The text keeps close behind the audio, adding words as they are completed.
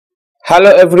Hello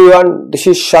everyone, this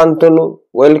is Shantanu.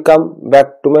 Welcome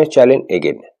back to my channel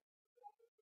again.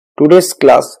 Today's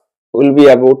class will be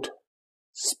about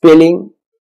spelling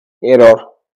error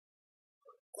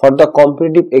for the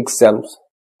competitive exams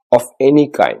of any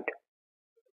kind.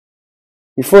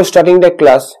 Before starting the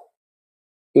class,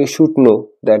 you should know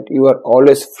that you are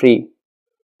always free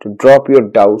to drop your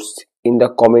doubts in the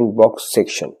comment box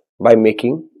section by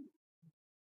making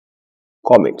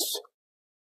comments.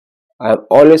 I am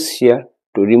always here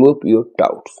to remove your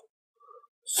doubts.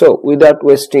 So without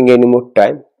wasting any more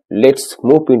time, let's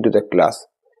move into the class.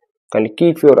 Can you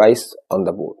keep your eyes on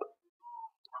the board?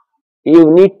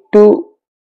 You need to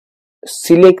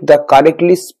select the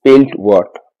correctly spelled word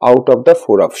out of the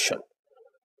four options.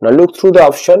 Now look through the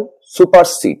option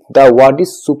supersede. The word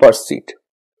is supersede.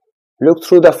 Look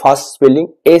through the first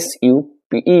spelling S-U-P-E-R-S-E-E-D.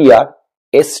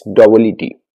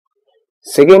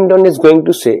 Second one is going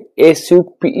to say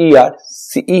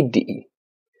S-U-P-E-R-C-E-D-E.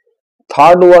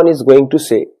 Third one is going to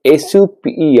say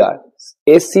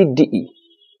S-U-P-E-R-A-C-D-E.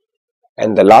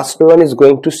 And the last one is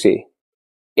going to say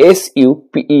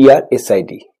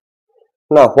S-U-P-E-R-S-I-D.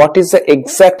 Now what is the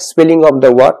exact spelling of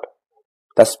the word?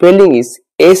 The spelling is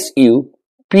S-U-P-E-R-S-E-D-E.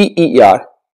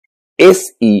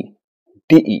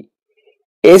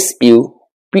 S-U-P-E-R-A-C-D-E.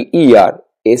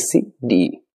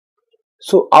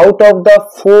 So out of the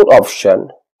four options,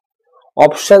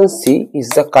 option C is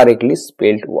the correctly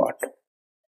spelled word.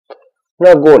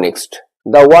 Now go next.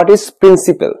 The word is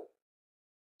principal.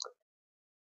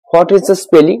 What is the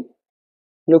spelling?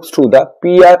 Look through the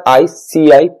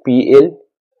P-R-I-C-I-P-L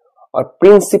or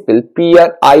principal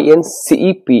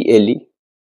P-R-I-N-C-E-P-L-E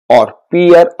or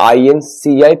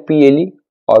P-R-I-N-C-I-P-L-E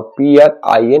or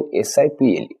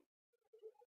P-R-I-N-S-I-P-L-E.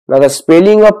 Now the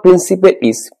spelling of principal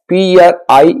is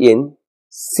P-R-I-N-C-I-P-L-E,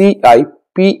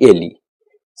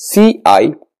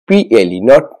 C-I-P-L-E,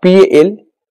 not P-A-L,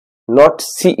 not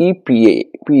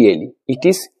C-E-P-L-E. It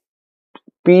is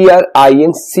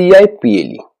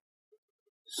P-R-I-N-C-I-P-L-E.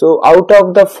 So out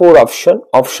of the four options,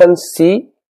 option C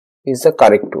is the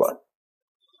correct one.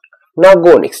 Now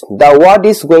go next. The word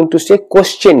is going to say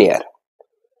questionnaire.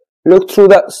 Look through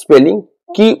the spelling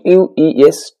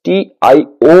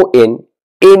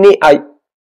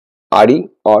Q-U-E-S-T-I-O-N-N-A-I-R-E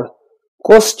or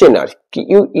questionnaire,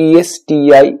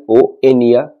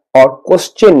 Q-U-E-S-T-I-O-N-E-R or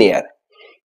questionnaire,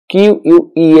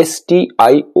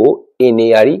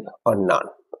 Q-U-E-S-T-I-O-N-A-R-E or none.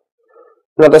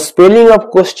 Now the spelling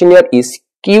of questionnaire is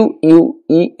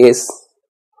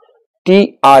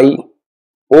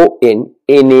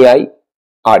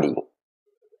Q-U-E-S-T-I-O-N-N-A-I-R-E.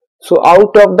 So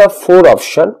out of the four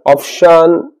options,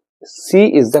 option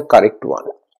C is the correct one.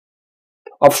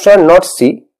 Option not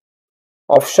C,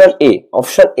 option A.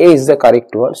 Option A is the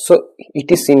correct one. So it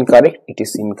is incorrect. It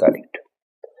is incorrect.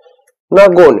 Now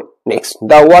go next.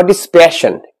 The word is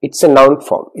passion. It's a noun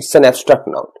form. It's an abstract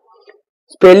noun.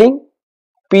 Spelling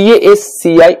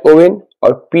P-A-S-C-I-O-N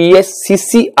or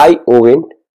P-A-C-C-I-O-N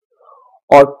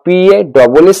or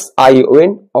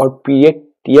P-A-S-S-I-O-N or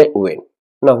P-A-T-I-O-N.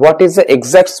 Now what is the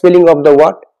exact spelling of the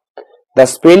word? The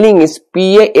spelling is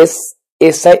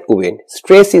P-A-S-S-I-O-N.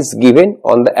 Stress is given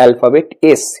on the alphabet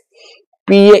S.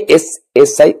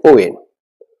 P-A-S-S-I-O-N.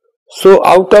 So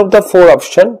out of the four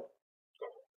options,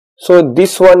 so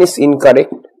this one is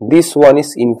incorrect, this one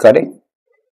is incorrect,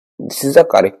 this is the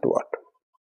correct word,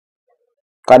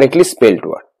 correctly spelled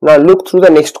word. Now look through the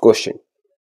next question.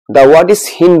 The word is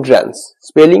hindrance.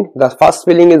 Spelling, the first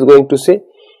spelling is going to say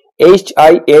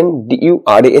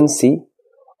H-I-N-D-U-R-A-N-C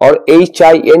or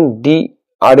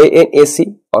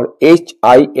H-I-N-D-R-A-N-A-C or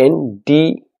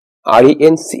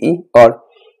H-I-N-D-R-A-N-C-E or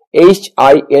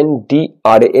H-I-N-D-R-A-N-C.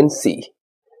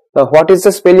 Now what is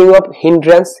the spelling of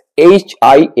hindrance?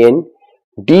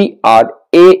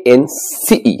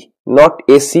 H-I-N-D-R-A-N-C-E, not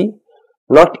A-C,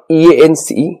 not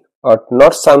E-A-N-C-E or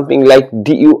not something like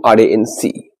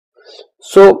D-U-R-A-N-C-E.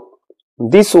 So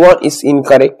this one is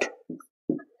incorrect,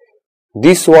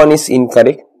 this one is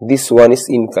incorrect, this one is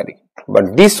incorrect.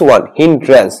 But this one,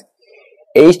 hindrance,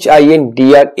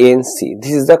 H-I-N-D-R-A-N-C,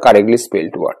 this is the correctly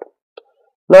spelled word.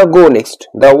 Now go next.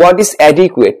 The word is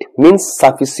adequate, means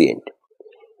sufficient.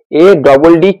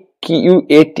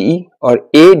 A-D-D-Q-U-A-T-E or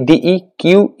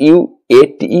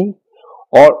A-D-E-Q-U-A-T-E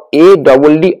or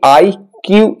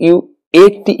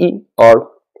A-D-D-I-Q-U-A-T-E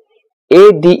or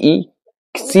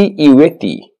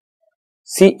A-D-E-C-U-A-T-E,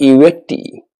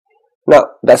 C-U-A-T-E. Now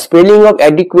the spelling of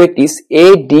adequate is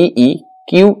A-D-E-Q-U-A-T-E,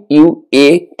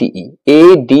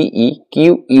 A-D-E-Q-U-A-T-E.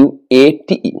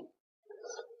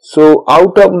 So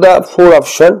out of the four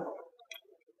options,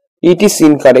 it is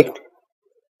incorrect,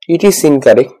 it is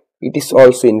incorrect, it is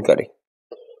also incorrect,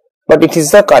 but it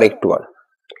is the correct one.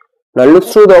 Now look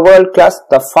through the overall class.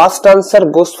 The first answer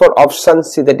goes for option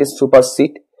C, that is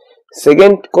supersede.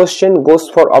 Second question goes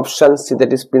for option C,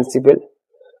 that is principal.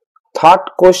 Third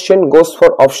question goes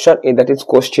for option A, that is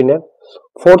questionnaire.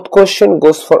 Fourth question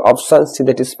goes for option C,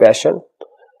 that is passion.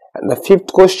 And the fifth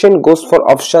question goes for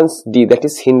option D, that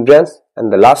is hindrance.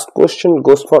 And the last question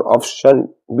goes for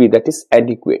option B, that is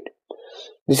adequate.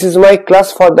 This is my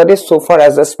class for the day so far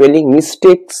as the spelling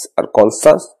mistakes are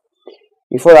concerned.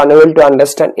 If you are unable to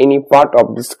understand any part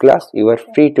of this class, you are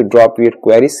free to drop your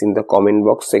queries in the comment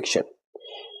box section.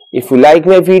 If you like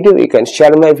my video, you can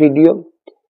share my video,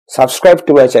 subscribe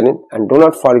to my channel, and do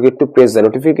not forget to press the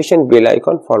notification bell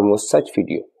icon for more such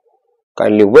video.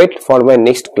 Kindly wait for my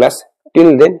next class.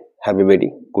 Till then, have a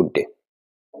very good day.